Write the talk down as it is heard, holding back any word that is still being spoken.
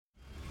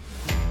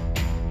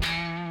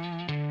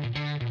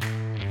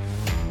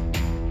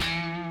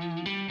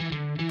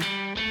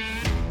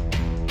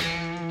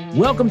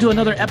Welcome to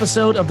another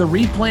episode of the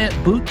Replant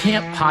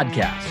Bootcamp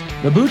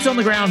Podcast, the Boots on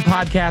the Ground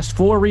podcast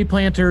for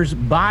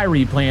replanters by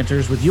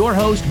replanters with your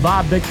host,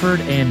 Bob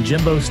Bickford and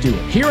JimBo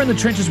Stewart. Here in the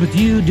trenches with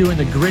you doing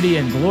the gritty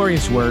and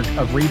glorious work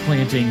of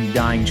replanting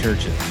dying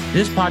churches.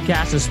 This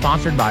podcast is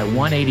sponsored by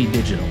 180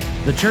 Digital,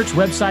 the church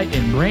website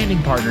and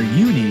branding partner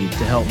you need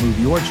to help move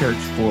your church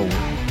forward.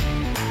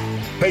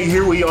 Hey,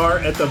 here we are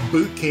at the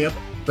boot camp,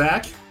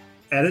 back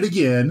at it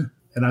again,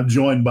 and I'm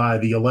joined by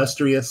the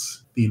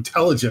illustrious, the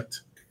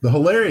intelligent, the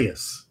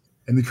hilarious,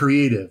 and the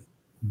creative,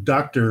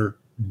 Dr.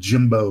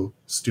 JimBo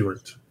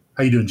Stewart.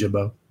 How you doing,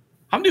 JimBo?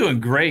 I'm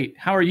doing great.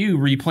 How are you,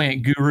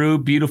 Replant Guru,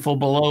 beautiful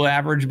below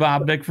average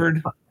Bob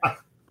Bickford?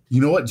 You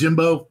know what,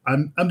 JimBo?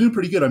 I'm doing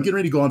pretty good. I'm getting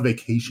ready to go on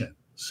vacation,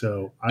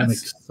 so I'm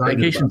excited.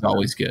 Vacation's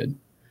always good.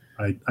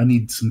 I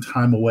need some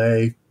time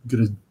away. I'm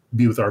going to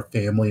be with our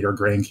family, our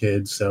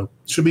grandkids, so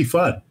it should be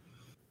fun.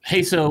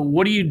 Hey, so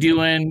what are you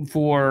doing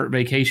for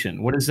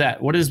vacation? What is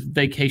that? What does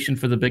vacation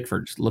for the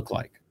Bickfords look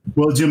like?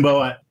 Well,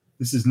 JimBo,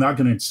 this is not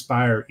going to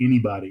inspire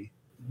anybody.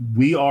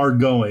 We are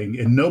going,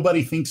 and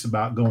nobody thinks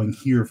about going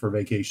here for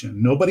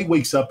vacation. Nobody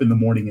wakes up in the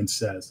morning and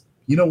says,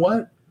 you know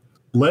what?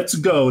 Let's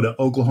go to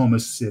Oklahoma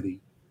City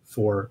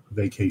for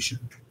vacation.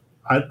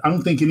 I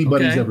don't think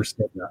anybody's ever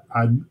said that.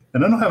 And I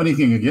don't have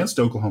anything against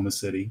Oklahoma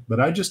City, but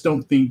I just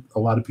don't think a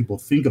lot of people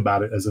think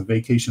about it as a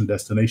vacation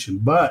destination.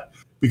 But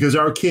because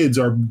our kids,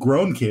 our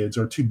grown kids,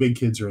 our two big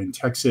kids are in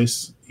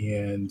Texas,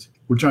 and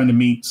we're trying to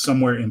meet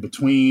somewhere in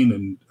between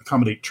and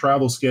accommodate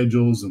travel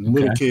schedules and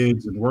little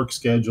kids and work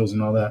schedules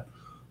and all that.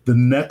 The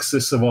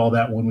nexus of all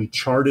that, when we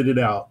charted it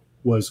out,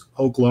 was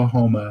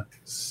Oklahoma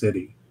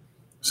City.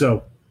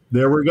 So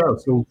there we go.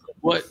 So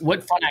what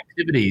fun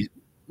activities?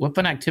 What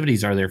fun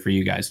activities are there for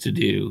you guys to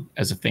do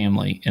as a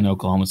family in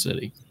Oklahoma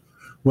City?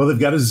 Well, they've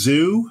got a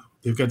zoo.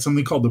 They've got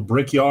something called the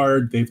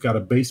Brickyard. They've got a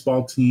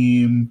baseball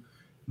team.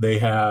 They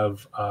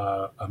have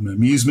an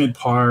amusement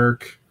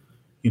park.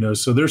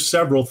 So there's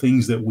several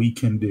things that we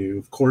can do.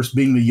 Of course,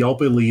 being the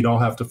Yelp elite, I'll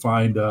have to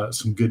find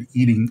some good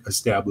eating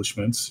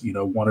establishments.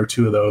 One or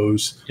two of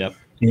those. Yep.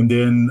 And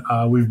then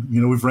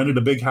we've rented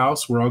a big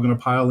house. We're all going to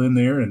pile in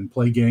there and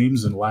play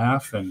games and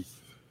laugh and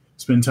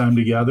spend time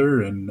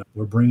together. And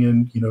we're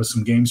bringing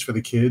some games for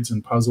the kids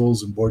and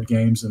puzzles and board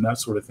games and that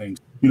sort of thing.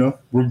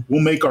 We'll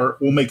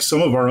make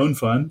some of our own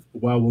fun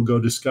while we'll go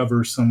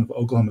discover some of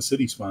Oklahoma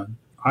City's fun.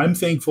 I'm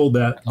thankful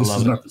that this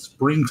is not the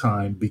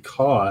springtime,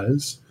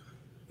 because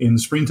in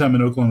the springtime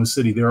in Oklahoma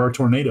City, there are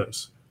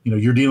tornadoes.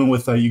 You're dealing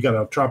with, you got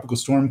a tropical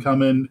storm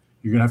coming.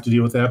 You're going to have to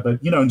deal with that.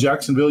 But, in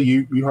Jacksonville,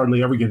 you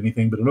hardly ever get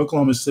anything. But in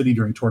Oklahoma City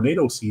during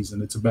tornado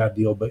season, it's a bad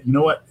deal. But you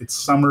know what? It's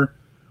summer.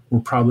 We're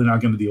probably not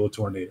going to deal with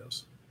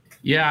tornadoes.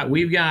 Yeah,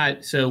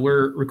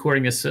 we're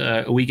recording this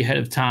a week ahead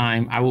of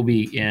time. I will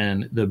be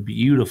in the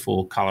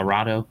beautiful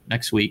Colorado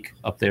next week,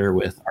 up there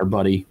with our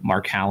buddy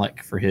Mark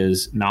Halleck for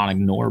his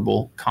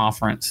Non-Ignorable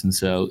conference. And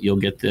so you'll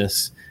get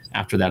this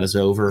after that is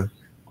over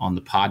on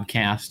the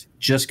podcast.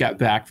 Just got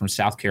back from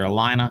South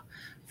Carolina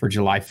for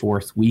July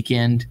 4th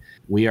weekend.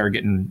 We're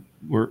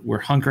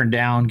hunkering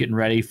down, getting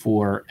ready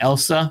for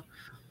Elsa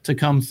to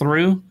come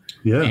through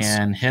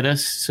and hit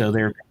us. So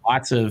there are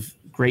lots of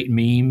great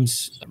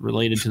memes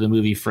related to the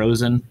movie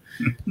Frozen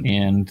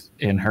and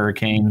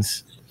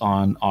hurricanes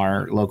on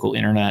our local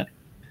internet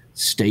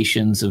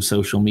stations of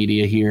social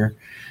media here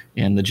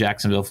in the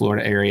Jacksonville,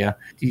 Florida area.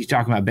 You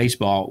talking about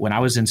baseball. When I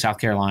was in South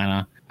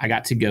Carolina, I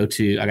got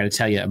to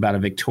tell you about a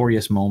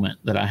victorious moment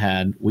that I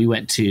had. We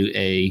went to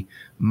a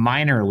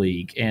minor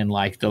league, and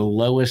like the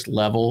lowest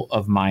level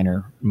of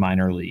minor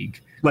league.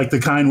 Like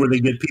the kind where they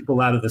get people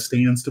out of the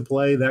stands to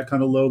play, that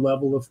kind of low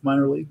level of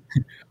minor league?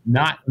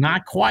 Not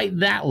quite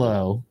that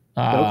low.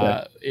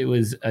 Okay.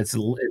 It's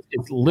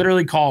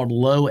literally called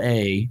low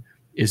A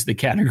is the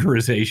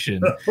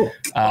categorization.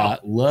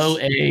 Low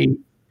A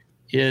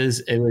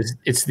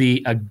it's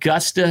the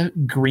Augusta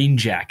Green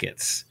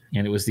Jackets.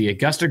 And it was the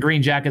Augusta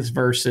Green Jackets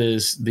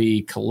versus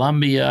the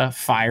Columbia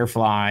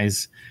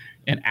Fireflies.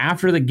 And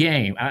after the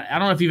game, I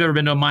don't know if you've ever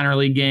been to a minor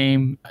league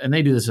game, and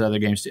they do this at other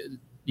games too.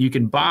 You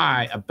can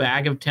buy a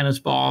bag of tennis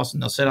balls,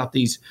 and they'll set out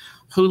these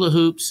hula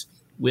hoops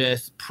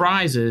with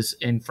prizes.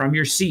 And from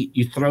your seat,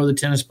 you throw the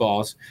tennis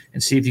balls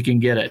and see if you can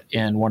get it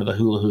in one of the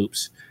hula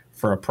hoops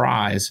for a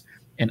prize.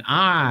 And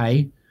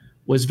I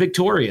was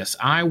victorious.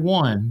 I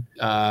won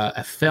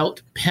a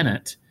felt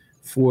pennant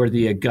for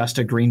the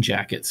Augusta Green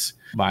Jackets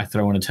by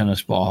throwing a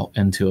tennis ball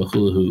into a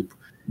hula hoop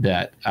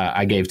that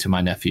I gave to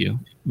my nephew,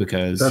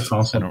 because that's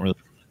awesome. I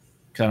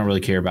don't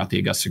really care about the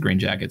Augusta Green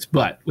Jackets,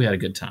 but we had a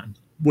good time.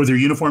 Were their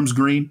uniforms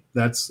green?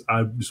 I just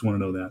want to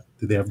know that.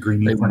 Did they have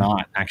green uniforms? They were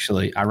not,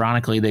 actually.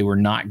 Ironically, they were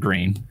not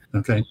green.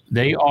 Okay.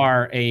 They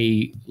are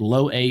a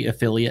low A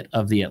affiliate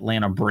of the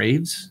Atlanta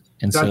Braves,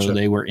 and so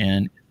they were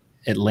in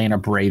Atlanta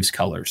Braves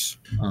colors.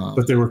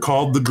 But they were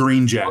called the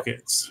Green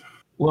Jackets.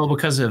 Well,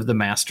 because of the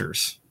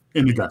Masters.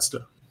 In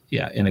Augusta.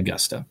 Yeah, in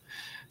Augusta.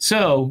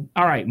 So,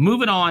 all right,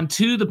 moving on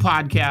to the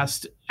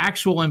podcast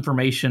actual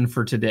information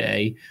for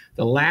today.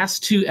 The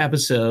last 2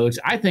 episodes,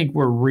 I think,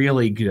 were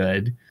really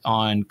good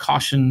on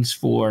cautions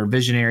for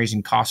visionaries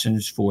and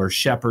cautions for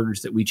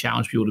shepherds, that we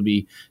challenge people to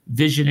be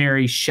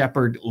visionary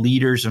shepherd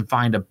leaders and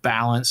find a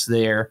balance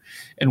there.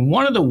 And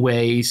one of the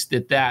ways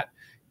that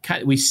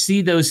we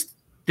see those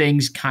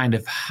things kind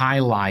of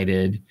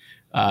highlighted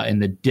in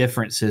the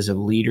differences of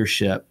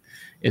leadership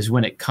is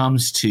when it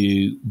comes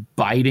to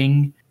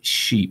biting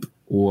sheep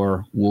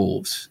or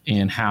wolves,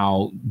 and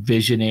how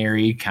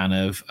visionary kind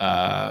of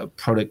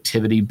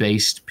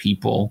productivity-based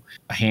people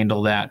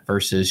handle that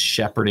versus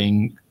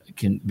shepherding,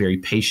 very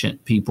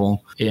patient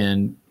people.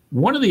 And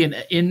one of the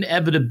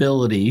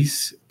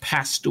inevitabilities,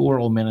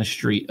 pastoral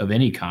ministry of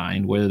any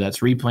kind, whether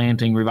that's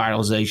replanting,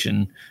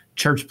 revitalization,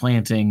 church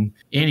planting,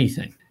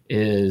 anything,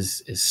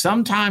 is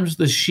sometimes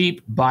the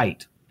sheep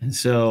bite. And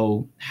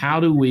so how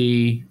do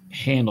we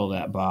handle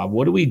that, Bob?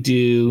 What do we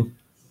do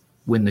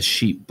when the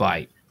sheep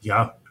bite?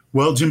 Yeah.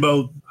 Well,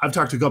 JimBo, I've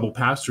talked to a couple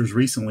pastors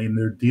recently, and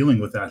they're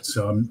dealing with that.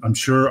 So I'm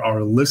sure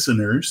our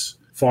listeners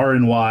far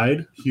and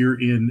wide here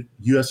in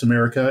U.S.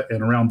 America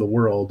and around the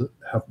world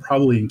have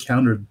probably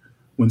encountered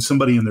when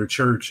somebody in their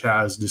church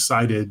has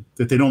decided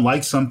that they don't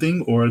like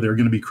something, or they're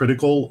going to be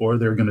critical, or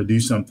they're going to do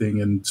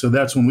something. And so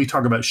that's when we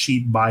talk about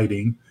sheep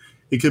biting.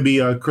 It could be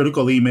a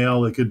critical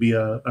email. It could be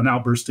an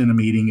outburst in a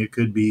meeting. It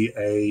could be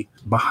a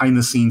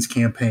behind-the-scenes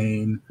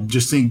campaign.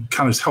 Just think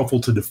kind of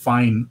helpful to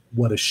define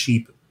what a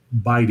sheep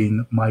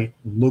biting might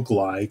look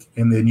like.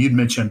 And then you'd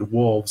mentioned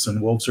wolves,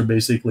 and wolves are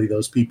basically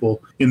those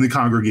people in the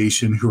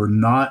congregation who are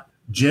not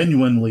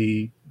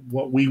genuinely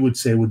what we would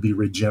say would be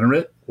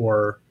regenerate,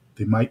 or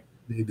they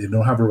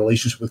don't have a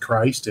relationship with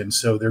Christ. And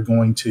so they're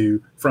going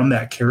to, from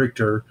that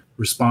character,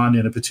 respond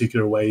in a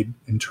particular way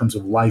in terms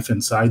of life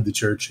inside the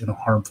church in a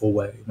harmful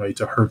way, right,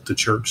 to hurt the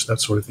church,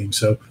 that sort of thing.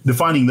 So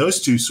defining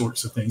those two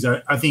sorts of things,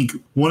 I think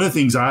one of the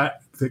things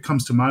that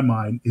comes to my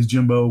mind is,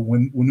 JimBo,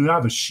 when you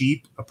have a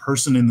sheep, a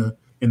person in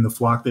the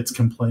flock that's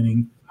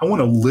complaining, I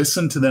want to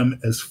listen to them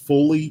as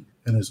fully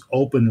and as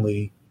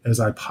openly as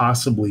I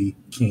possibly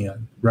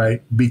can,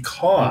 right?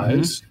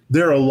 Because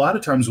there are a lot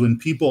of times when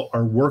people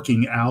are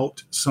working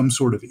out some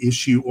sort of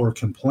issue or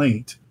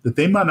complaint that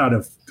they might not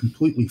have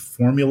completely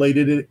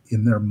formulated it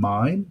in their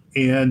mind,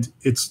 and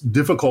it's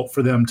difficult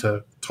for them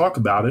to talk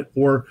about it.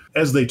 Or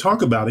as they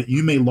talk about it,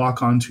 you may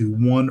lock onto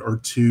 1 or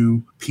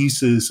 2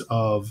 pieces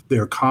of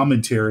their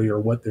commentary or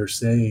what they're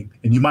saying,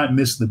 and you might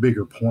miss the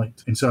bigger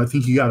point. And so I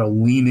think you got to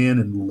lean in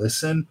and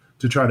listen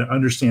to try to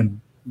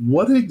understand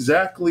what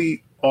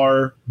exactly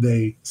are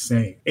they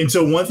saying. And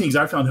so one of the things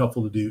I found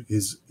helpful to do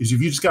is if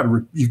you just got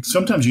to,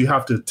 sometimes you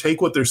have to take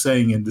what they're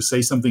saying and to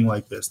say something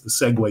like this, the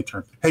segue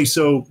term. Hey,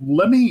 so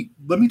let me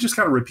just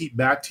kind of repeat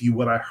back to you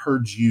what I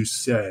heard you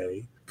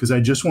say, because I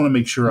just want to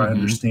make sure I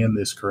understand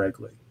this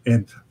correctly.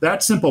 And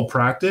that simple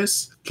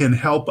practice can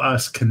help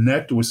us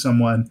connect with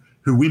someone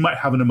who we might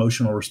have an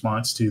emotional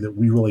response to that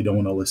we really don't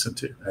want to listen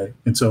to, right?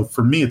 And so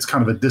for me, it's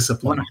kind of a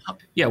discipline.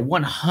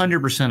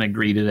 100%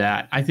 agree to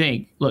that. I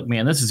think, look,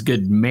 man, this is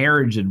good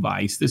marriage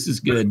advice. This is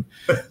good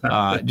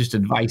just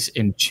advice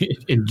in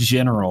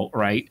general,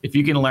 right? If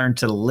you can learn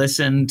to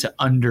listen to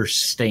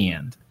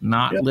understand,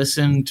 not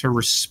listen to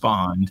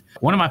respond.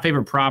 One of my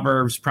favorite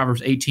Proverbs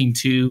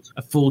 18:2,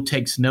 a fool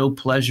takes no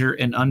pleasure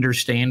in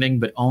understanding,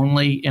 but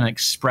only in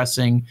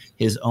expressing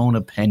his own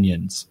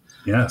opinions.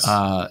 Yes.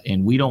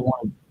 And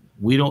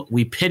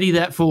we pity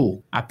that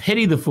fool. I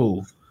pity the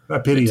fool.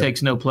 It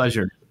takes no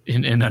pleasure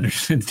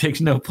it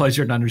takes no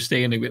pleasure in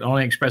understanding, but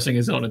only expressing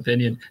his own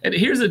opinion. And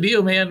here's the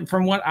deal, man.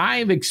 From what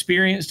I've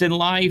experienced in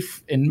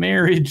life and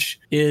marriage,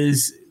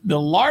 is the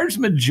large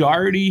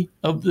majority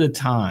of the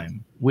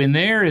time, when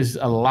there is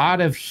a lot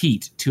of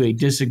heat to a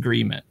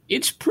disagreement,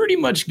 it's pretty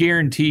much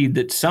guaranteed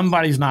that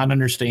somebody's not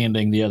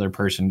understanding the other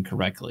person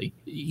correctly.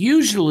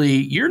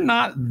 Usually,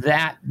 now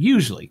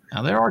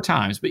there are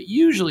times, but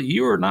usually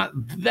you're not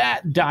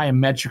that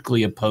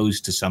diametrically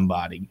opposed to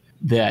somebody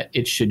that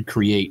it should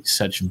create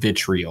such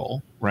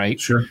vitriol, right?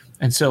 Sure.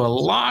 And so a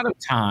lot of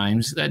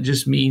times that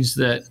just means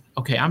that,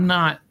 okay, I'm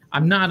not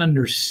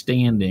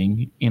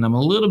understanding, and I'm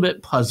a little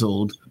bit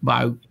puzzled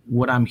by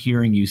what I'm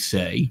hearing you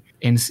say.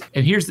 And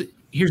here's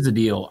the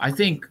deal. I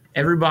think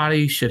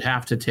everybody should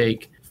have to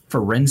take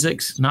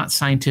forensics, not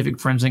scientific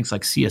forensics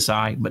like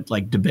CSI, but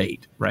like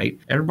debate, right?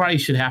 Everybody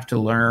should have to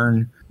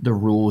learn the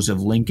rules of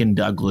Lincoln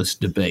Douglas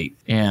debate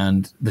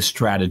and the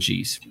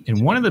strategies.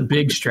 And one of the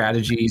big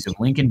strategies of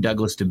Lincoln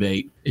Douglas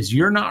debate is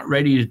you're not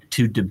ready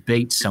to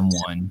debate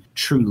someone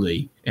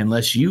truly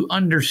unless you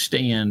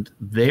understand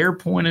their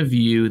point of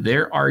view,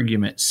 their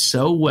argument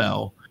so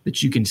well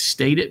that you can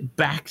state it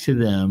back to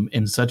them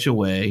in such a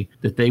way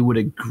that they would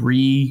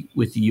agree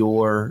with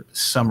your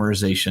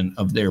summarization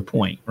of their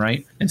point,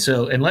 right? And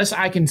so unless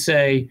I can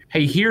say,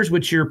 hey, here's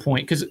what your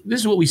point, because this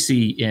is what we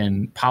see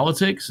in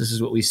politics, this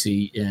is what we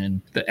see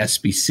in the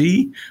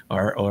SBC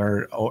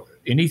or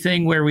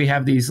anything where we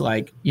have these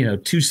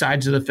 2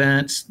 sides of the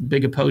fence,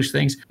 big opposed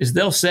things, is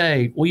they'll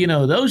say,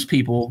 well, those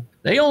people,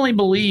 They only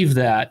believe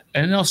that,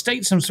 and they'll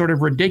state some sort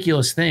of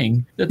ridiculous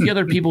thing that the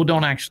other people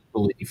don't actually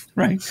believe,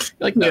 right?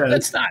 Like, no,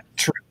 that's not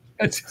true.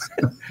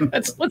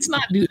 Let's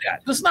not do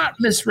that. Let's not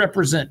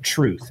misrepresent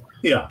truth.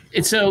 Yeah.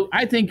 And so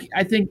I think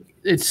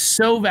it's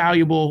so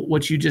valuable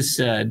what you just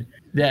said,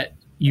 that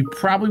you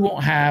probably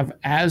won't have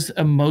as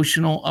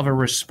emotional of a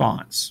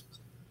response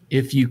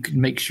if you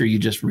can make sure you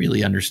just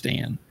really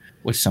understand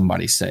what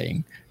somebody's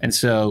saying. And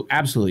so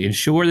absolutely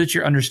ensure that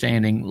you're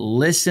understanding,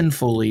 listen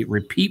fully,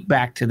 repeat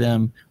back to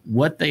them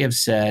what they have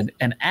said,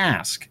 and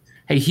ask,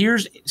 hey,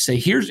 here's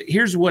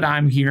what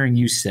I'm hearing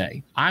you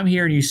say. I'm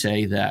hearing you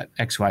say that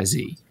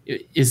XYZ.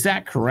 Is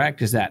that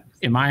correct?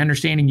 Am I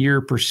understanding your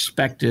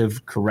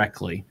perspective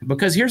correctly?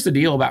 Because here's the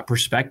deal about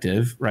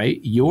perspective, right?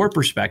 Your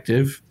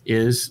perspective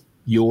is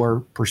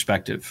your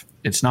perspective.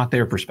 It's not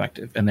their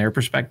perspective, and their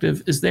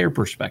perspective is their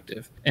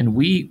perspective. And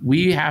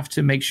we have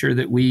to make sure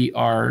that we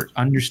are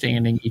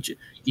understanding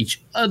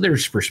each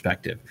other's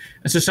perspective.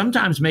 And so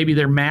sometimes maybe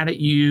they're mad at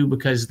you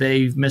because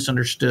they've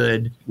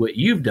misunderstood what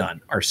you've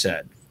done or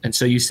said. And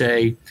so you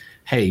say,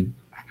 hey,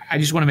 I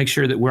just want to make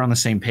sure that we're on the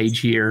same page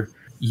here.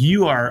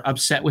 You are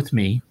upset with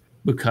me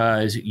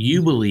because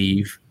you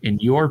believe in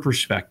your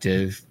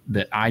perspective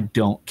that I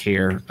don't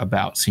care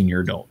about senior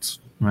adults,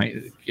 right?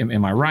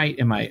 Am I right?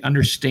 Am I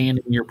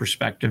understanding your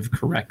perspective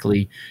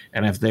correctly?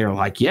 And if they're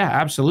like, yeah,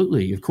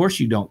 absolutely. Of course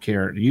you don't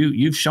care.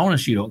 You've shown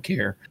us you don't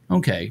care.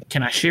 Okay.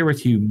 Can I share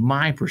with you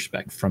my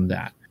perspective from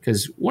that?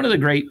 Because one of the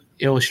great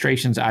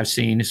illustrations I've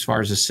seen, as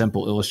far as a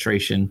simple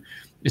illustration,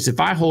 is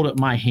if I hold up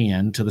my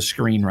hand to the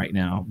screen right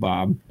now,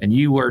 Bob, and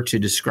you were to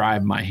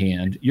describe my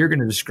hand, you're going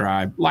to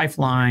describe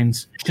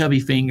lifelines, chubby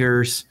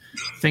fingers,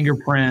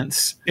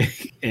 fingerprints,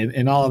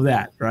 and all of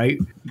that, right?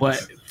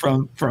 But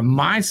from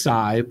my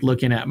side,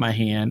 looking at my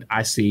hand,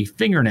 I see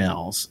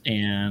fingernails,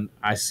 and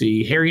I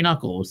see hairy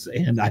knuckles,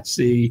 and I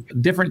see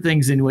different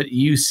things than what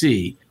you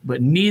see.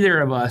 But neither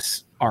of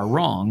us are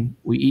wrong.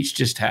 We each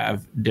just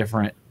have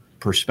different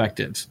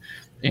perspectives.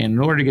 And in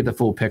order to get the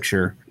full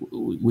picture,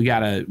 we got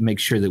to make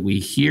sure that we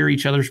hear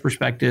each other's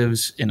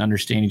perspectives and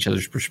understand each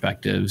other's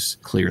perspectives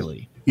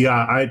clearly.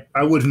 Yeah,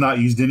 I would have not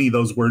used any of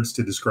those words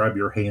to describe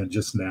your hand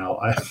just now.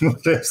 I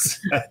would have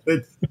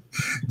said,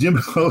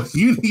 JimBo,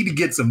 you need to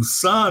get some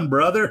sun,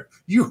 brother.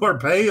 You are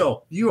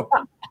pale. You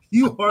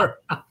are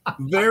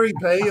very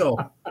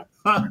pale.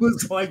 I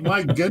was like,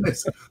 my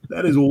goodness,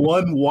 that is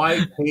one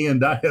white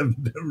hand I have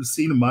never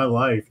seen in my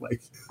life.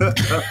 Like,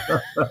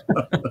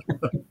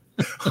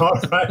 all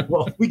right,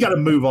 well, we got to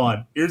move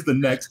on. Here's the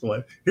next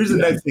one. Here's the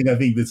next thing I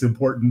think that's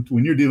important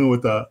when you're dealing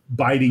with a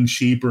biting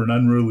sheep or an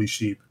unruly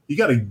sheep. You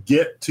got to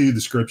get to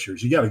the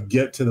scriptures. You got to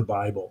get to the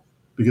Bible,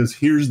 because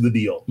here's the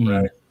deal,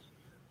 right?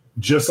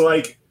 Just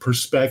like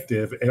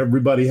perspective,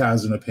 everybody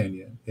has an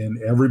opinion, and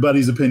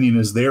everybody's opinion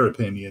is their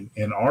opinion.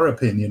 And our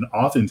opinion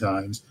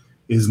oftentimes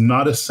is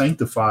not a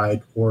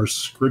sanctified or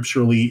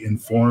scripturally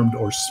informed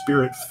or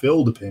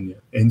spirit-filled opinion.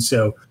 And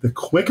so the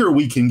quicker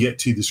we can get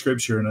to the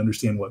scripture and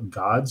understand what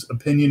God's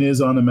opinion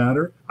is on the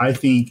matter, I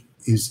think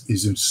is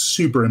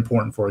super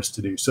important for us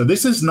to do. So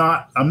this is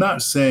not, I'm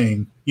not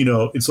saying,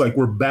 it's like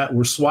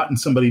we're swatting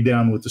somebody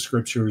down with the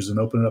scriptures and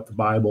opening up the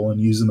Bible and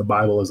using the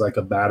Bible as like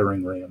a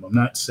battering ram. I'm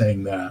not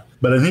saying that.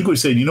 But I think we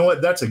say, you know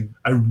what,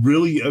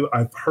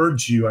 I've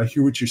heard you, I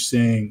hear what you're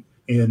saying,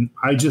 and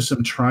I just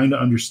am trying to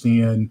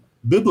understand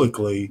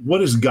biblically, what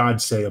does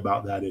God say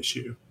about that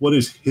issue? What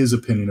is his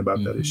opinion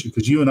about that issue?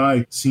 Because you and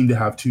I seem to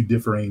have two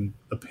differing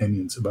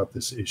opinions about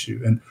this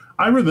issue. And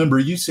I remember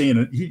you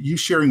saying, you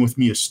sharing with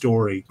me a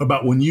story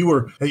about when you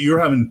were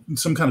having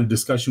some kind of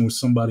discussion with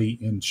somebody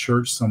in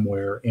church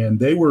somewhere, and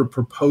they were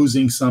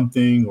proposing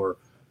something, or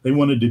they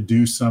wanted to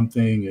do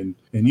something.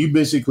 And you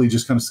basically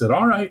just kind of said,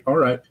 all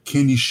right,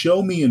 can you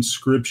show me in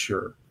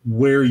scripture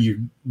where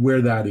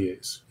that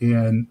is?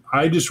 And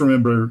I just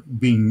remember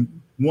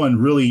being, one,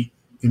 really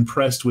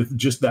impressed with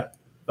just that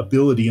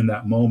ability in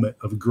that moment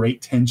of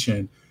great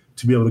tension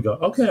to be able to go,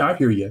 okay, I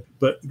hear you,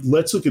 but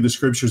let's look at the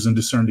scriptures and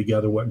discern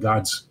together what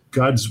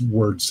God's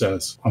word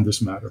says on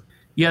this matter.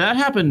 Yeah, that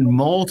happened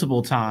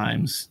multiple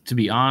times, to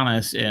be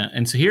honest.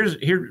 And so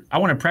here, I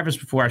want to preface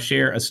before I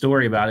share a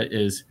story about it,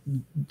 is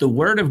the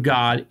word of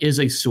God is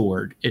a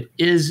sword. It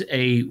is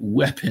a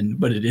weapon,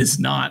 but it is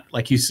not,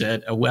 like you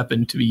said, a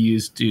weapon to be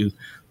used to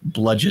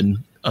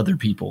bludgeon other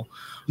people.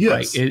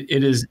 Yes. Right?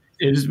 It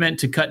is meant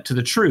to cut to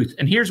the truth.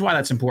 And here's why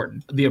that's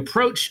important. The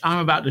approach I'm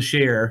about to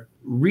share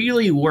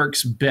really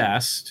works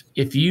best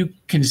if you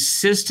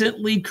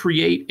consistently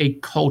create a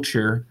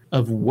culture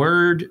of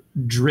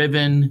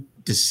word-driven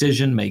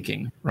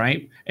decision-making,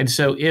 right? And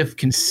so if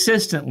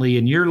consistently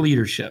in your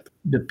leadership,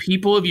 the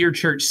people of your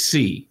church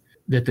see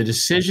that the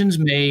decisions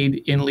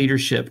made in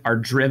leadership are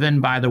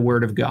driven by the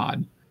word of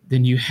God,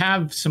 then you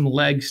have some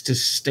legs to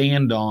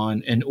stand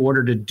on in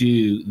order to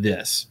do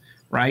this,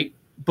 right?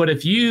 But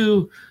if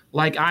you,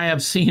 like I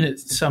have seen at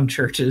some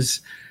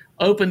churches,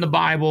 open the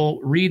Bible,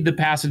 read the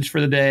passage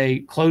for the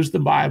day, close the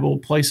Bible,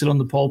 place it on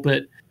the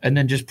pulpit, and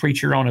then just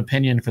preach your own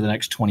opinion for the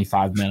next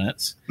 25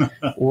 minutes.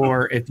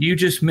 Or if you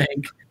just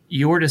make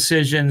your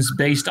decisions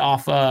based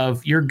off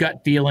of your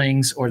gut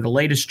feelings or the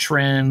latest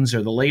trends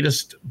or the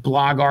latest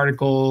blog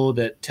article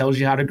that tells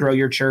you how to grow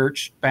your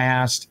church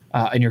fast,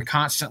 and you're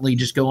constantly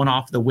just going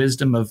off the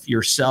wisdom of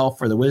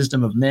yourself or the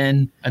wisdom of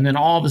men, and then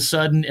all of a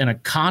sudden in a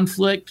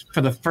conflict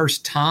for the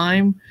first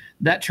time,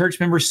 that church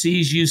member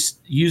sees you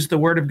use the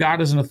word of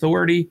God as an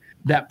authority,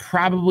 that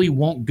probably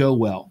won't go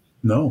well.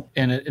 No.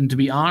 And to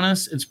be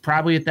honest, it's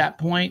probably at that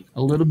point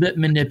a little bit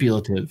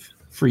manipulative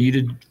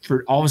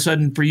for all of a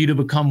sudden for you to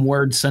become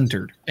word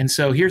centered. And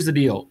so here's the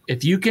deal.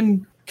 If you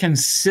can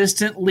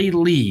consistently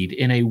lead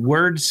in a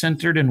word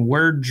centered and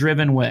word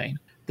driven way,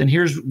 then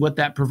here's what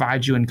that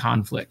provides you in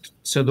conflict.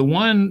 So the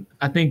one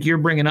I think you're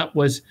bringing up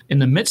was in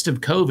the midst of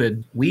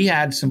COVID, we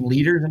had some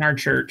leaders in our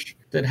church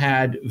that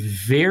had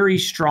very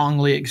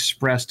strongly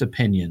expressed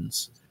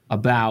opinions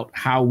about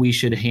how we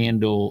should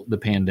handle the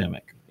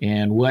pandemic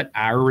and what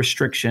our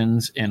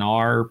restrictions and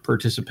our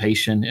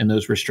participation in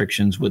those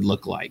restrictions would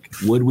look like.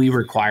 Would we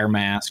require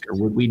mask or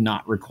would we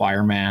not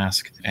require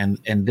mask? And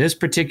this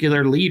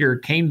particular leader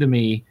came to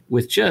me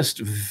with just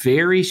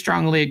very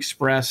strongly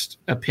expressed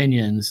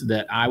opinions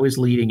that I was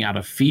leading out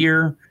of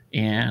fear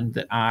and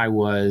that I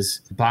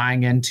was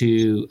buying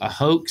into a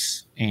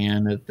hoax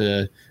and that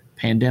the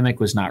pandemic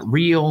was not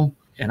real.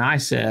 And I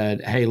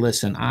said, hey,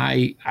 listen,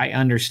 I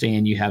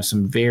understand you have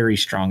some very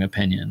strong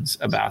opinions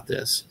about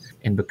this.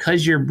 And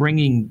because you're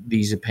bringing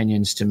these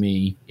opinions to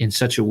me in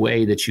such a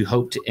way that you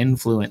hope to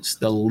influence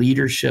the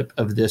leadership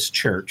of this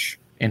church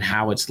and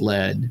how it's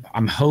led,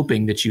 I'm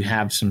hoping that you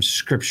have some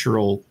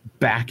scriptural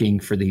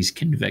backing for these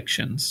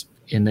convictions.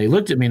 And they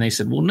looked at me and they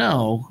said, well,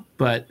 no.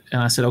 And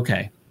I said,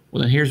 okay,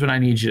 well, then here's what I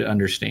need you to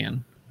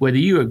understand. Whether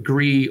you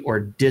agree or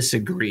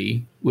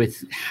disagree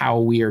with how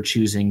we are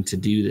choosing to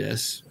do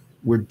this,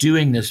 we're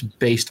doing this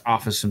based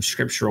off of some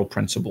scriptural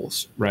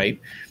principles, right?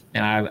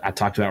 And I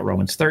talked about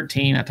Romans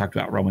 13, I talked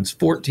about Romans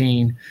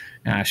 14,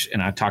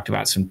 and I talked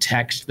about some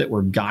texts that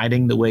were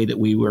guiding the way that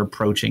we were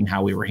approaching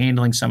how we were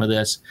handling some of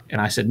this.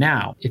 And I said,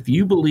 now, if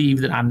you believe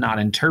that I'm not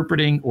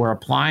interpreting or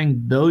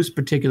applying those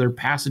particular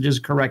passages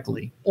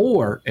correctly,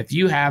 or if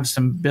you have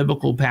some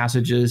biblical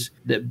passages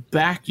that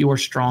back your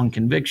strong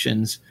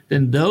convictions,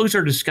 then those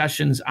are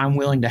discussions I'm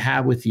willing to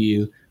have with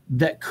you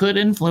that could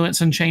influence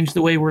and change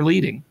the way we're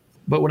leading.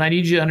 But what I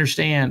need you to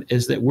understand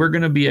is that we're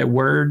going to be a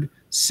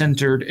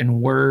word-centered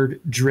and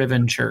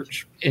word-driven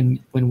church. And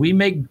when we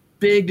make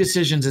big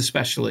decisions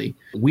especially,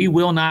 we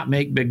will not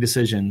make big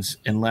decisions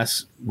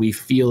unless we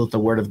feel that the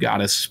word of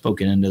God is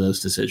spoken into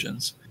those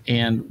decisions.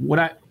 And what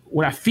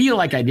I feel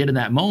like I did in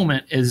that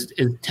moment is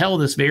tell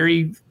this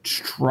very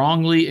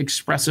strongly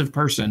expressive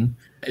person,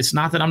 it's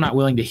not that I'm not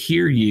willing to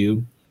hear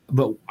you,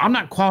 but I'm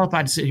not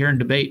qualified to sit here and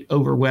debate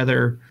over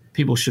whether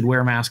people should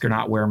wear a mask or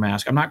not wear a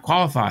mask. I'm not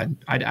qualified.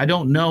 I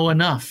don't know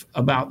enough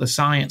about the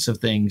science of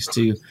things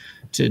to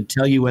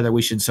tell you whether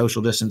we should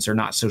social distance or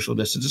not social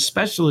distance,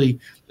 especially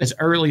as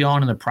early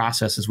on in the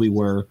process as we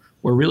were,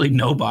 where really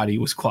nobody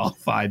was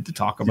qualified to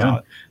talk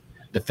about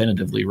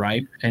definitively,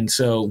 right? And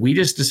so we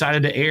just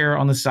decided to err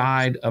on the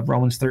side of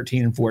Romans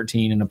 13 and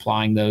 14 and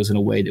applying those in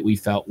a way that we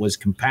felt was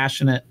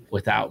compassionate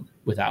without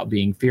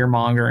being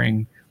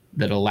fear-mongering,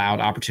 that allowed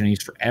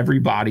opportunities for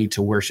everybody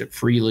to worship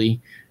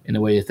freely in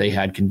the way that they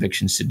had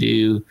convictions to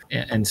do.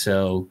 And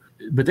so,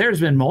 but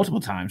there's been multiple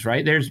times,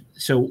 right?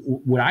 So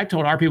what I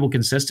told our people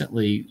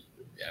consistently,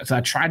 so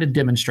I try to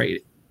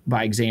demonstrate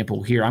by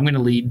example here. I'm going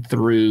to lead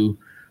through,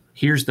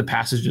 here's the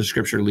passage of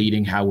scripture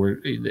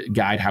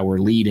guide how we're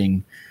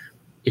leading.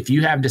 If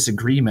you have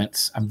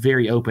disagreements, I'm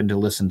very open to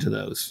listen to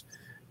those,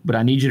 but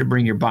I need you to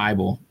bring your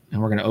Bible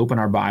and we're going to open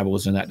our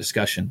Bibles in that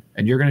discussion.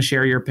 And you're going to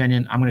share your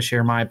opinion. I'm going to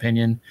share my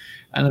opinion.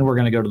 And then we're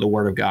going to go to the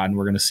Word of God and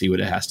we're going to see what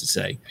it has to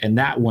say. And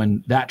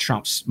that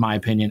trumps my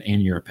opinion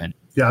and your opinion.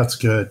 Yeah, that's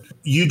good.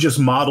 You just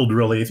modeled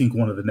really, I think,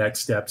 one of the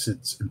next steps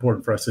it's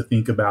important for us to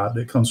think about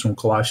that comes from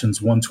Colossians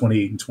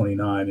 1:28 and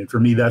 29. And for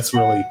me, that's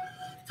really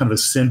kind of a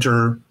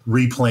center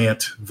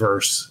replant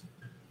verse.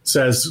 It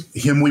says,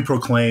 him we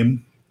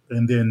proclaim,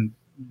 and then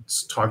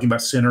it's talking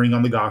about centering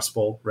on the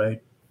gospel,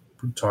 right?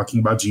 Talking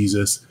about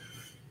Jesus.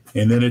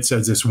 And then it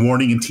says this,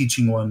 warning and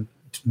teaching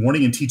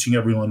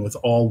everyone with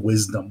all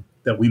wisdom,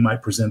 that we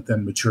might present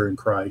them mature in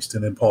Christ.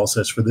 And then Paul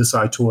says, for this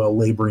I toil,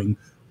 laboring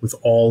with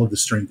all of the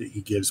strength that he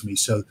gives me.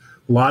 So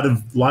a lot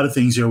of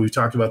things here. We've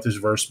talked about this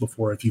verse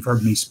before. If you've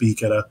heard me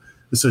speak at a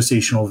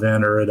associational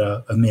event or at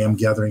a NAM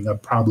gathering,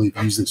 I've probably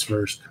used this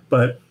verse.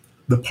 But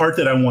the part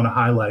that I want to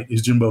highlight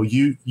is,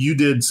 JimBo, you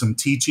did some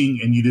teaching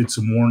and you did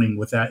some warning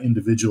with that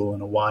individual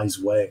in a wise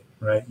way,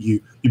 right?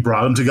 You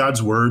brought them to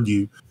God's word.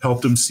 You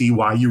helped them see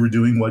why you were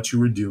doing what you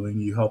were doing.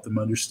 You helped them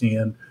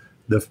understand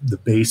the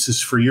basis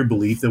for your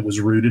belief that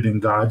was rooted in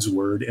God's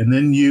word. And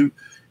then you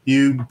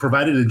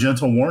provided a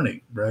gentle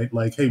warning, right?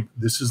 Like, hey,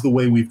 this is the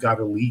way we've got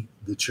to lead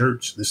the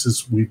church.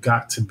 We've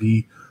got to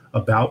be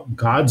about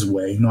God's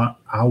way, not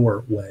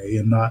our way,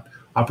 and not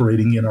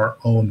operating in our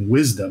own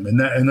wisdom.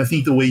 And I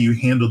think the way you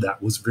handled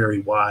that was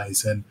very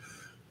wise. And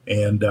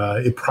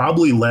it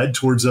probably led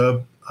towards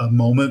a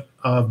moment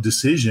of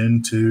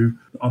decision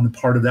on the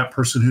part of that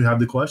person who had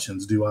the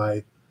questions. Do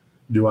I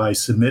Do I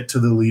submit to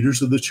the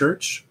leaders of the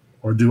church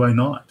or do I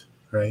not?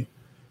 Right.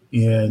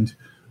 And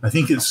I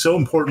think it's so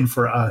important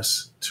for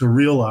us to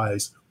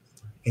realize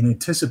and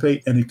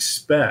anticipate and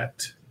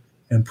expect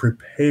and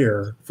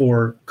prepare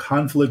for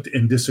conflict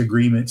and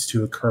disagreements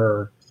to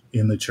occur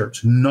in the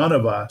church. None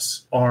of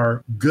us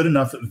are good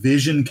enough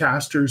vision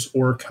casters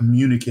or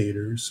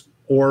communicators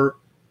or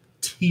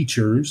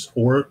teachers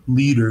or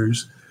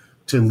leaders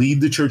to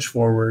lead the church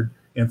forward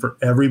and for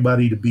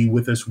everybody to be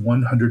with us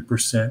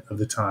 100% of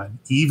the time,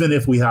 even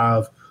if we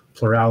have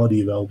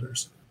plurality of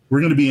elders. We're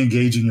going to be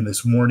engaging in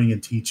this warning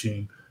and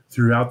teaching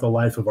throughout the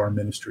life of our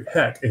ministry.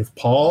 Heck, if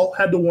Paul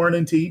had to warn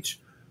and teach,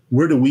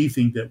 where do we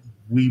think that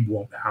we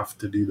won't have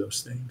to do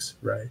those things,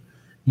 right?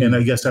 And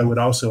I guess I would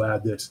also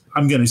add this.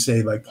 I'm going to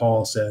say, like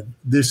Paul said,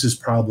 this is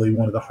probably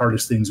one of the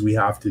hardest things we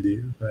have to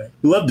do, right?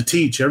 We love to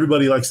teach.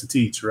 Everybody likes to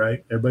teach,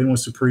 right? Everybody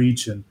wants to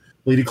preach and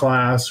lead a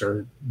class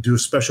or do a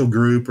special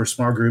group or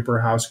small group or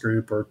house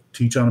group or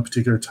teach on a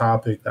particular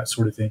topic, that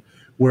sort of thing.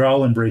 We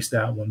all embrace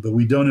that one, but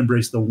we don't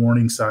embrace the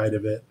warning side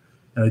of it.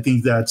 And I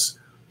think that's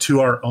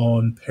to our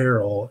own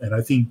peril. And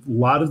I think a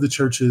lot of the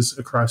churches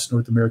across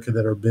North America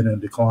that have been in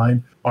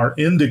decline are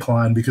in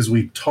decline because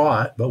we've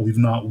taught, but we've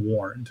not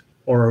warned.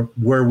 Or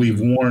where we've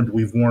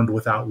warned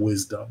without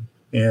wisdom.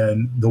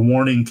 And the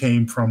warning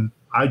came from,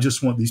 I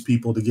just want these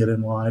people to get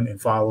in line and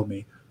follow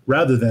me,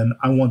 rather than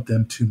I want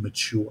them to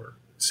mature.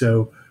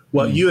 So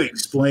what you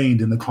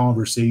explained in the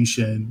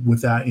conversation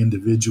with that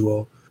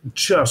individual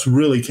just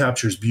really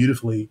captures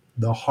beautifully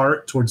the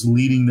heart towards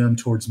leading them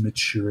towards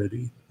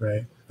maturity,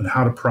 right? And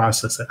how to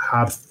process it,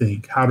 how to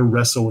think, how to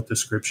wrestle with the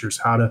scriptures,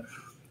 how to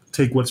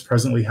take what's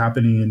presently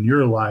happening in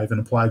your life and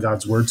apply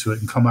God's word to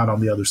it and come out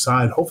on the other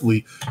side,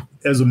 hopefully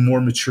as a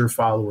more mature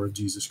follower of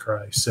Jesus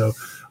Christ. So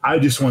I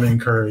just want to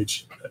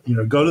encourage,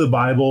 go to the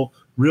Bible,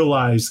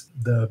 realize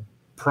the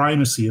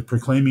primacy of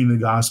proclaiming the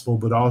gospel,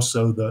 but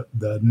also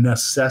the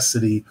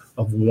necessity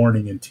of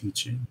warning and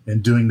teaching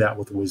and doing that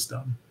with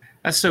wisdom.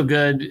 That's so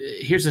good.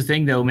 Here's the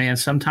thing, though, man.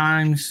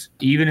 Sometimes,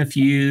 even if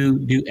you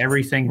do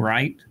everything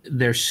right,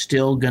 there's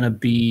still going to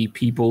be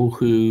people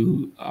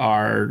who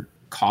are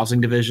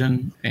causing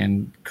division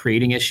and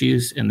creating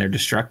issues, and they're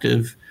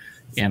destructive.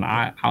 And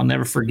I'll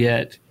never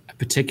forget a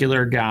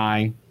particular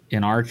guy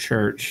in our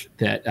church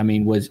that,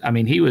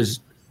 he was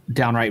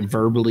downright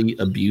verbally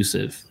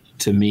abusive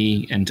to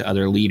me and to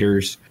other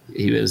leaders.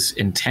 He was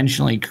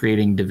intentionally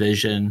creating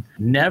division,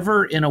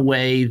 never in a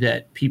way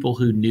that people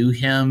who knew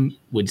him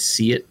would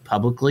see it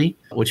publicly,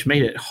 which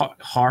made it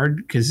hard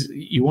because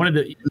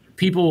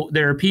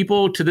there are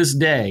people to this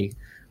day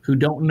who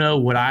don't know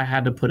what I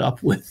had to put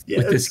up with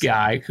this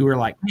guy, who are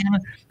like, man,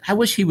 I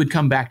wish he would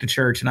come back to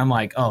church. And I'm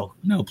like, oh,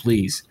 no,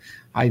 please.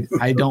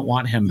 I don't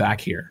want him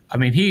back here. I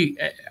mean,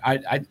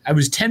 I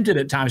was tempted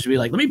at times to be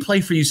like, let me play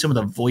for you some of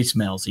the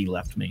voicemails he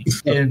left me.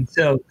 And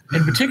so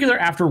in particular,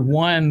 after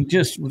one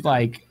just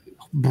like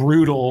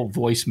brutal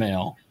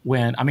voicemail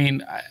when,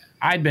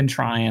 I'd been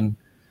trying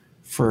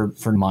for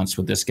months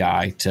with this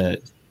guy to,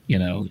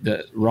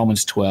 the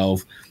Romans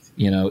 12,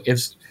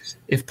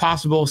 if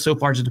possible, so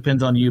far as it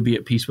depends on you, be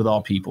at peace with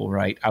all people,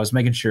 right? I was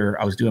making sure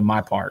I was doing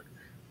my part.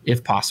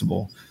 If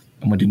possible,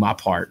 I'm going to do my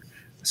part.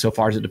 So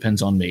far as it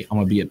depends on me, I'm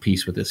going to be at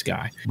peace with this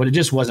guy. But it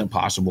just wasn't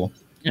possible,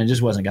 and it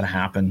just wasn't going to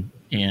happen.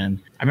 And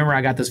I remember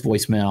I got this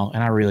voicemail,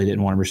 and I really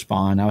didn't want to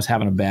respond. I was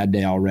having a bad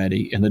day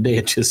already, and the day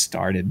had just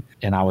started.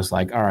 And I was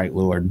like, all right,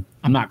 Lord,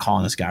 I'm not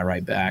calling this guy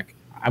right back.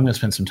 I'm going to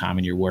spend some time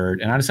in your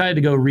word. And I decided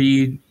to go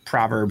read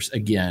Proverbs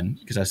again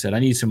because I said, I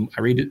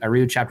read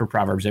a chapter of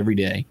Proverbs every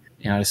day.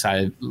 And I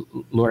decided,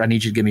 Lord, I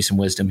need you to give me some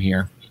wisdom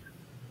here.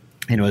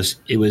 And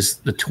it was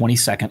the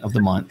 22nd of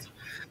the month.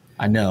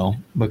 I know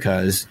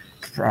because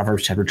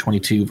Proverbs chapter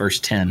 22, verse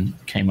 10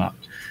 came up.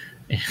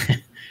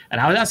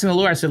 And I was asking the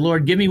Lord, I said,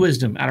 Lord, give me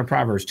wisdom out of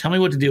Proverbs. Tell me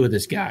what to do with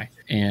this guy.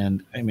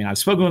 And I've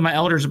spoken with my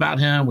elders about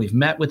him. We've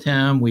met with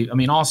him.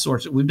 All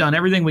sorts. We've done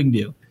everything we can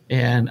do.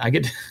 And I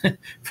get to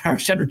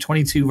Proverbs chapter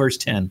 22, verse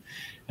 10.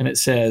 And it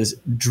says,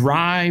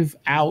 drive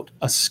out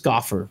a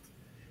scoffer,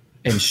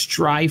 and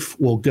strife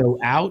will go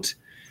out,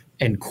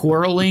 and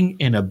quarreling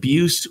and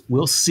abuse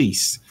will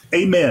cease.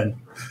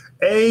 Amen.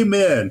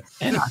 Amen.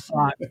 And I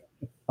thought,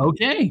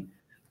 okay,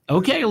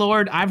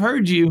 Lord, I've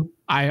heard you.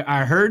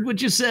 I heard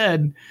what you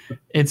said.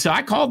 And so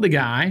I called the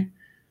guy.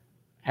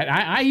 And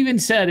I even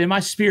said in my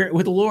spirit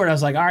with the Lord, I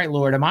was like, all right,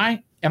 Lord, am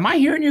I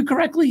hearing you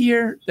correctly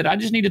here that I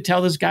just need to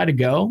tell this guy to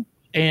go?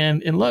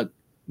 And look,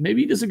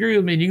 maybe you disagree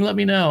with me and you can let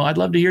me know. I'd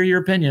love to hear your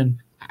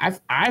opinion.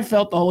 I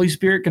felt the Holy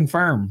Spirit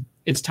confirm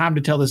it's time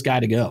to tell this guy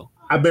to go.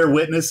 I bear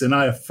witness and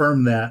I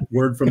affirm that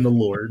word from the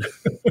Lord.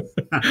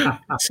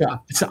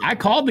 So I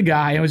called the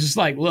guy and was just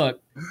like,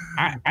 look,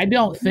 I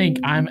don't think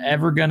I'm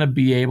ever going to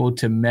be able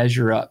to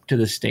measure up to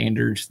the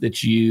standards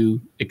that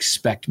you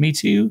expect me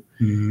to.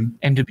 Mm-hmm.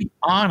 And to be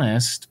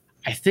honest,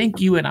 I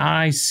think you and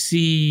I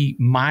see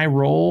my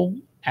role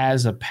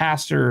as a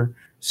pastor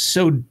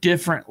so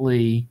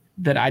differently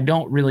that I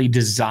don't really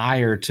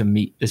desire to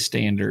meet the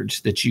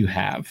standards that you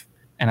have.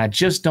 And I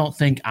just don't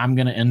think I'm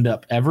going to end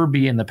up ever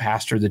being the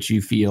pastor that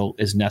you feel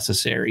is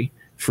necessary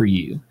for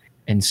you.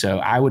 And so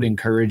I would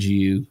encourage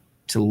you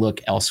to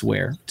look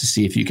elsewhere to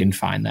see if you can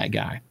find that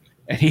guy.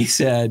 And he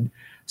said,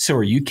 so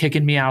are you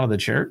kicking me out of the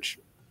church?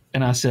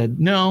 And I said,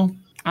 no,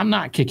 I'm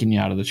not kicking you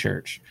out of the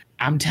church.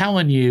 I'm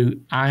telling you,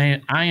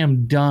 I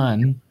am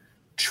done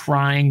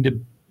trying to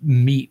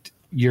meet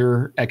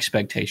your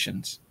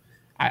expectations.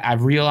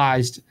 I've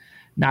realized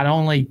not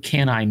only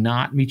can I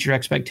not meet your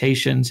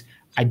expectations,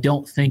 I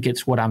don't think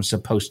it's what I'm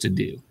supposed to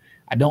do.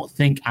 I don't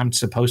think I'm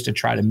supposed to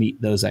try to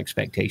meet those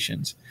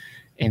expectations.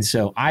 And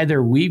so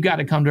either we've got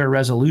to come to a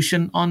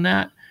resolution on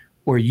that,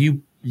 or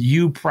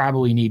you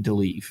probably need to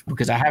leave,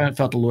 because I haven't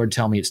felt the Lord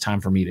tell me it's time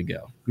for me to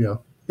go. Yeah,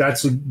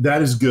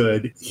 that is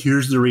good.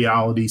 Here's the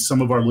reality.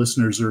 Some of our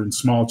listeners are in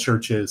small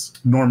churches,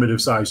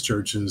 normative sized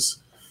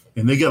churches,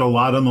 and they get a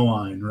lot on the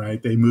line,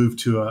 right? They move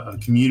to a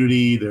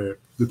community.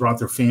 They brought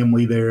their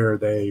family there.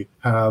 They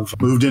have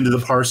moved into the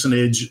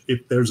parsonage,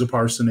 if there's a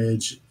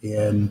parsonage,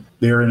 and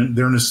they're in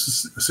a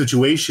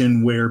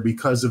situation where,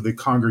 because of the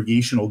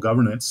congregational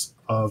governance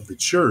of the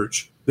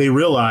church, they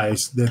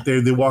realize that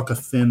they walk a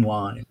thin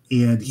line.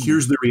 And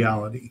here's the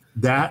reality.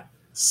 That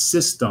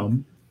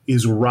system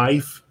is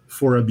rife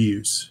for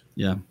abuse.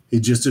 Yeah.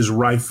 It just is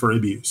rife for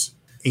abuse.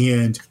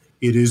 And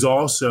it is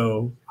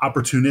also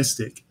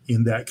opportunistic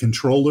in that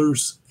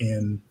controllers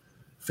and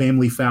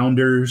family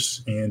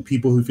founders and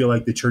people who feel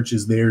like the church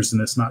is theirs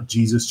and it's not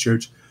Jesus'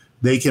 church,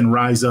 they can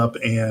rise up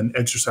and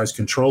exercise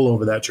control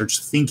over that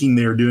church, thinking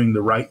they're doing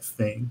the right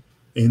thing.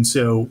 And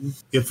so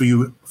if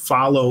you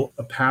follow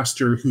a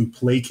pastor who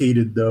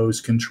placated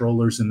those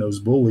controllers and those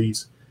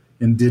bullies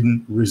and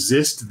didn't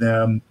resist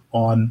them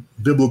on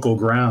biblical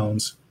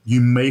grounds,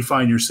 you may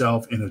find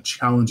yourself in a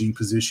challenging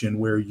position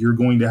where you're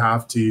going to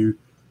have to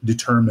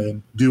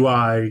determine, do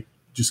I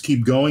just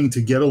keep going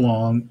to get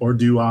along, or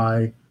do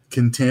I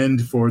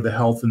contend for the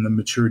health and the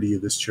maturity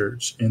of this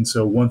church? And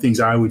so one of the things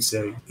I would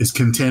say is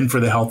contend for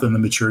the health and the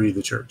maturity of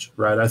the church,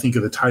 right? I think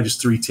of the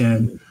Titus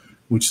 3:10,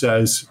 which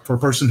says, for a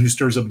person who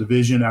stirs up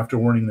division after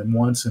warning them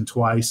once and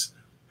twice,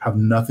 have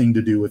nothing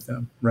to do with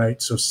them,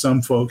 right? So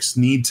some folks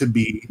need to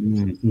be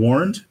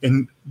warned.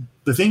 And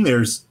the thing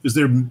there is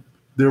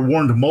they're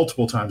warned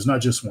multiple times,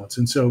 not just once.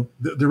 And so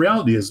the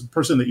reality is the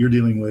person that you're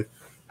dealing with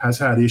has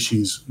had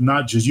issues,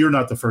 you're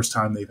not the first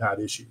time they've had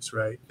issues,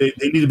 right? They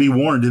need to be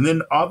warned. And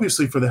then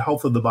obviously for the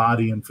health of the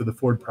body and for the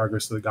forward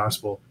progress of the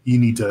gospel, you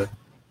need to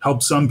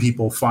help some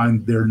people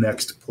find their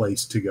next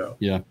place to go.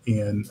 Yeah.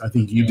 And I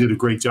think you did a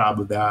great job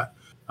of that.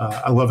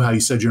 I love how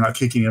you said you're not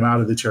kicking them out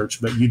of the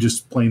church, but you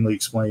just plainly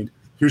explained,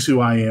 here's who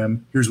I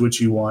am, here's what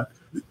you want.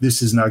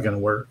 This is not going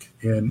to work.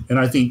 And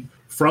I think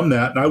from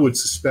that, and I would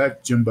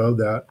suspect, JimBo,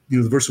 that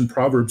the verse in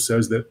Proverbs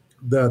says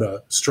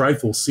that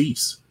strife will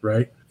cease,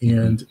 right?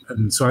 And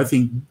so I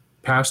think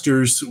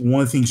pastors,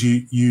 one of the things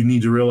you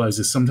need to realize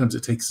is sometimes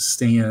it takes a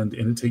stand,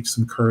 and it takes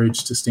some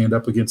courage to stand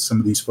up against some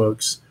of these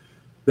folks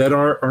that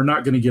are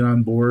not going to get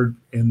on board,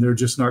 and they're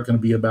just not going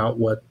to be about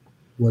what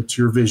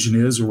your vision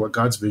is or what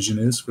God's vision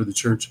is for the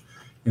church.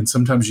 And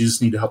sometimes you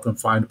just need to help them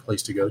find a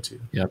place to go to.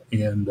 Yep.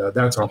 And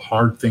that's a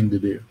hard thing to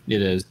do.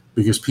 It is.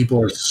 Because people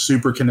are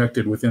super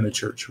connected within a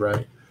church,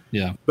 right?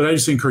 Yeah. But I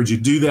just encourage you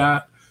to do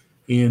that,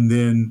 and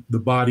then the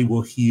body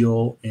will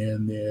heal.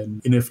 And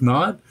if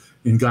not,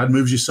 and God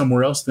moves you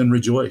somewhere else, then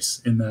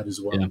rejoice in that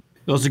as well. Yeah.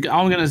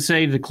 All I'm going to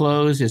say to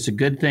close, it's a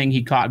good thing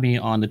he caught me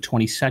on the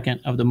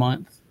 22nd of the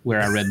month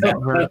where I read that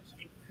verse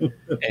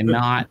and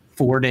not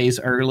 4 days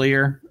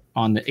earlier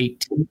on the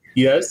 18th.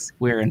 Yes.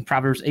 Where in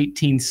Proverbs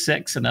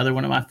 18:6, another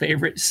one of my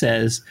favorites,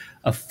 says,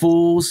 a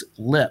fool's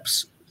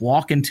lips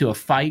walk into a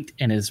fight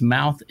and his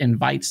mouth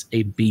invites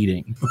a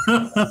beating.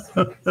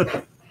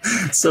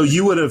 So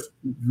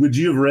would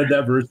you have read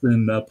that verse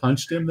and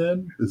punched him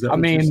then?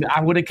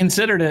 I would have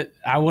considered it.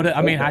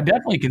 I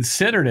definitely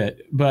considered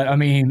it, but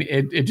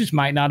it just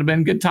might not have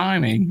been good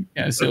timing.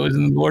 Yeah, so it was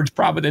in the Lord's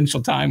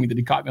providential timing that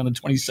he caught me on the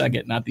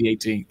 22nd, not the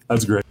 18th.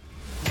 That's great.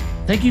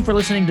 Thank you for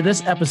listening to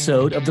this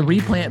episode of the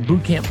Replant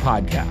Bootcamp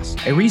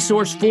Podcast, a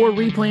resource for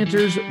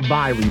replanters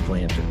by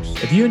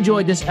replanters. If you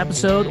enjoyed this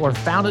episode or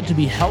found it to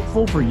be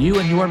helpful for you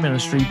and your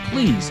ministry,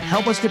 please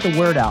help us get the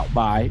word out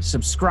by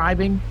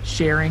subscribing,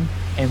 sharing,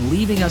 and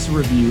leaving us a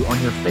review on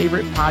your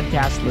favorite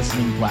podcast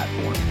listening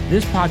platform.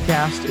 This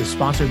podcast is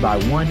sponsored by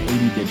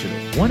 180 Digital.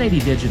 180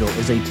 Digital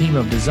is a team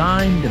of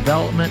design,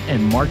 development,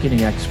 and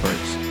marketing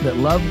experts that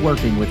love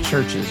working with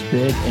churches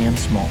big and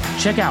small.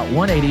 Check out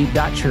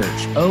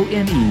 180.church,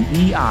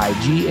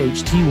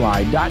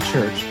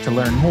 ONEIGHTY.church to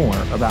learn more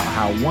about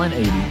how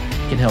 180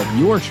 can help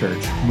your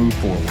church move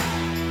forward.